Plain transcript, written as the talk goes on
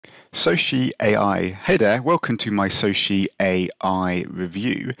Soci AI. Hey there, welcome to my Soci AI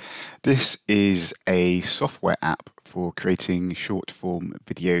review. This is a software app for creating short form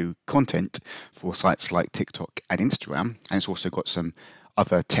video content for sites like TikTok and Instagram, and it's also got some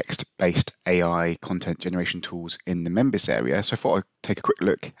other text-based AI content generation tools in the members area. So I thought I'd take a quick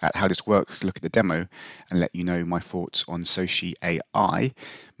look at how this works, look at the demo, and let you know my thoughts on Soci AI.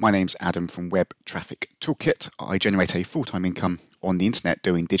 My name's Adam from Web Traffic Toolkit. I generate a full-time income on the internet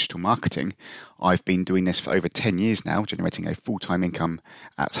doing digital marketing. I've been doing this for over 10 years now, generating a full-time income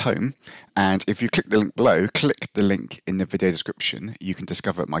at home. And if you click the link below, click the link in the video description, you can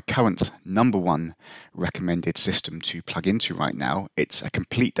discover my current #1 recommended system to plug into right now. It's a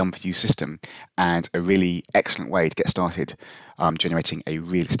complete done-for-you system and a really excellent way to get started generating a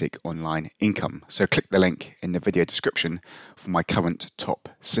realistic online income. So click the link in the video description for my current top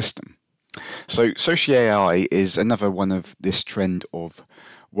system. So Soci AI is another one of this trend of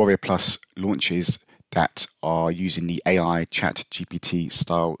WarriorPlus launches that are using the AI ChatGPT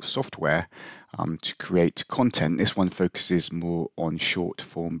style software to create content. This one focuses more on short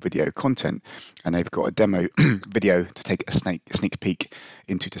form video content, and they've got a demo video to take a sneak peek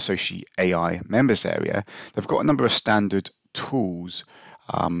into the Soci AI members area. They've got a number of standard tools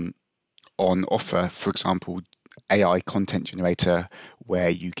on offer. For example, AI content generator, where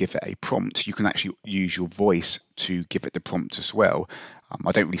you give it a prompt. You can actually use your voice to give it the prompt as well.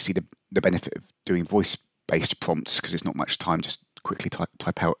 I don't really see the benefit of doing voice-based prompts because it's not much time, just quickly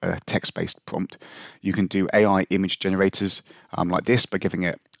type out a text-based prompt. You can do AI image generators like this by giving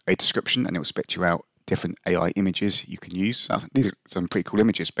it a description, and it will spit you out different AI images you can use. These are some pretty cool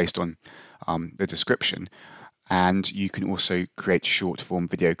images based on the description. And you can also create short form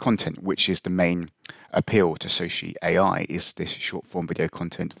video content, which is the main appeal to Soci AI, is this short form video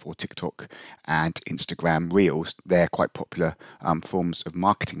content for TikTok and Instagram Reels. They're quite popular forms of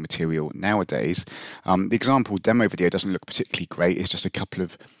marketing material nowadays. The example demo video doesn't look particularly great. It's just a couple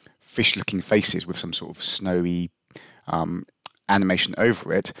of fish looking faces with some sort of snowy animation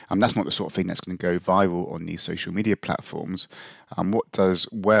over it. That's not the sort of thing that's going to go viral on these social media platforms. What does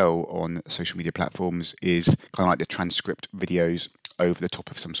well on social media platforms is kind of like the transcript videos over the top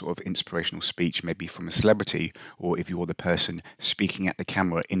of some sort of inspirational speech, maybe from a celebrity, or if you're the person speaking at the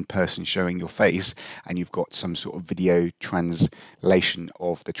camera in person showing your face, and you've got some sort of video translation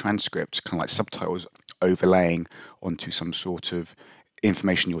of the transcript, kind of like subtitles overlaying onto some sort of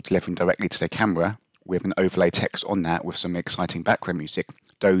information you're delivering directly to the camera, with an overlay text on that with some exciting background music.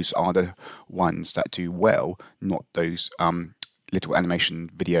 Those are the ones that do well, not those little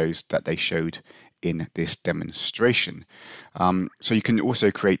animation videos that they showed in this demonstration. So you can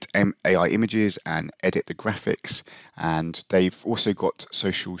also create AI images and edit the graphics, and they've also got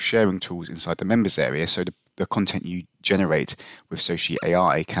social sharing tools inside the members area, so the content you generate with Soci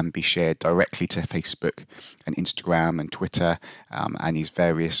AI can be shared directly to Facebook and Instagram and Twitter and these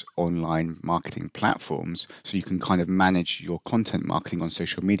various online marketing platforms. So you can kind of manage your content marketing on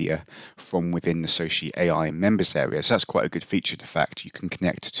social media from within the Soci AI members area. So that's quite a good feature. The fact you can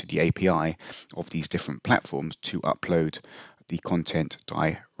connect to the API of these different platforms to upload the content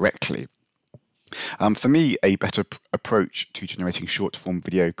directly. For me, a better approach to generating short-form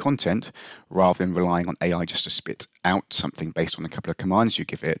video content, rather than relying on AI just to spit out something based on a couple of commands you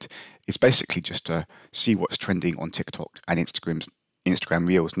give it, is basically just to see what's trending on TikTok and Instagram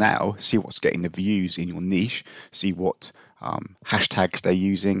Reels now, see what's getting the views in your niche, see what hashtags they're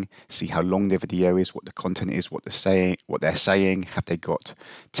using, see how long the video is, what the content is, what they're saying. Have they got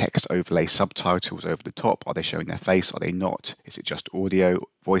text overlay subtitles over the top? Are they showing their face? Are they not? Is it just audio,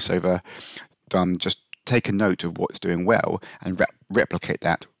 voiceover? Just take a note of what's doing well and replicate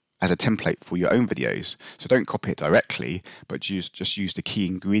that as a template for your own videos. So don't copy it directly, but just use the key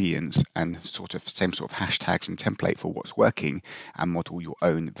ingredients and same sort of hashtags and template for what's working, and model your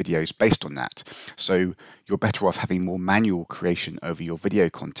own videos based on that. So you're better off having more manual creation over your video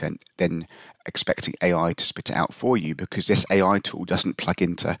content than expecting AI to spit it out for you, because this AI tool doesn't plug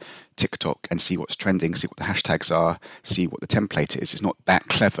into TikTok and see what's trending, see what the hashtags are, see what the template is. It's not that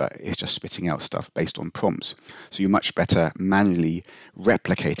clever. It's just spitting out stuff based on prompts. So you're much better manually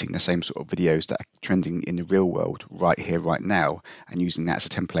replicating the same sort of videos that are trending in the real world right here, right now, and using that as a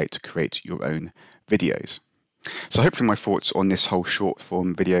template to create your own videos. So hopefully my thoughts on this whole short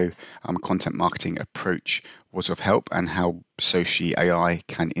form video content marketing approach was of help, and how Soci AI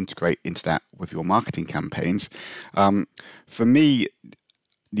can integrate into that with your marketing campaigns. For me,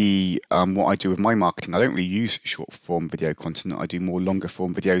 what I do with my marketing, I don't really use short form video content. I do more longer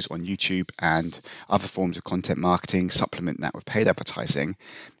form videos on YouTube and other forms of content marketing, supplement that with paid advertising.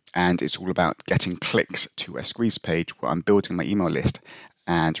 And it's all about getting clicks to a squeeze page where I'm building my email list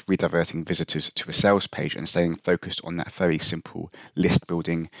and rediverting visitors to a sales page and staying focused on that very simple list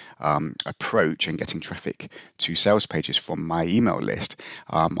building approach and getting traffic to sales pages from my email list.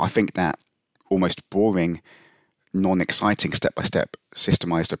 I think that almost boring, non-exciting step-by-step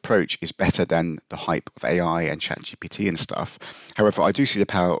systemized approach is better than the hype of AI and ChatGPT and stuff. However, I do see the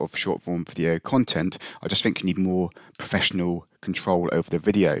power of short-form video content. I just think you need more professional control over the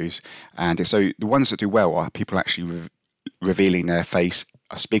videos. And so the ones that do well are people actually revealing their face,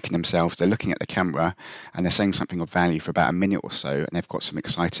 are speaking themselves, they're looking at the camera, and they're saying something of value for about a minute or so, and they've got some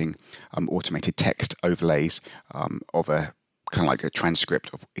exciting automated text overlays of a kind of like a transcript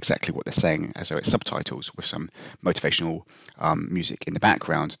of exactly what they're saying, as though it's subtitles with some motivational music in the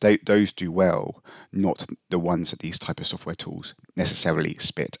background. Those do well, not the ones that these type of software tools necessarily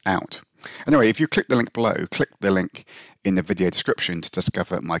spit out. Anyway, if you click the link below, click the link in the video description to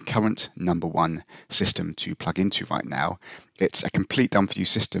discover my current #1 system to plug into right now. It's a complete done-for-you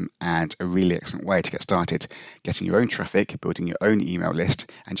system and a really excellent way to get started getting your own traffic, building your own email list,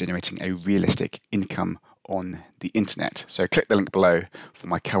 and generating a realistic income on the internet. So click the link below for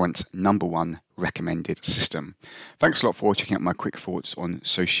my current #1 recommended system. Thanks a lot for checking out my quick thoughts on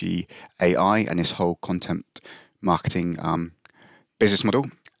Soci AI and this whole content marketing business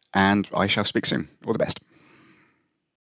model, and I shall speak soon. All the best.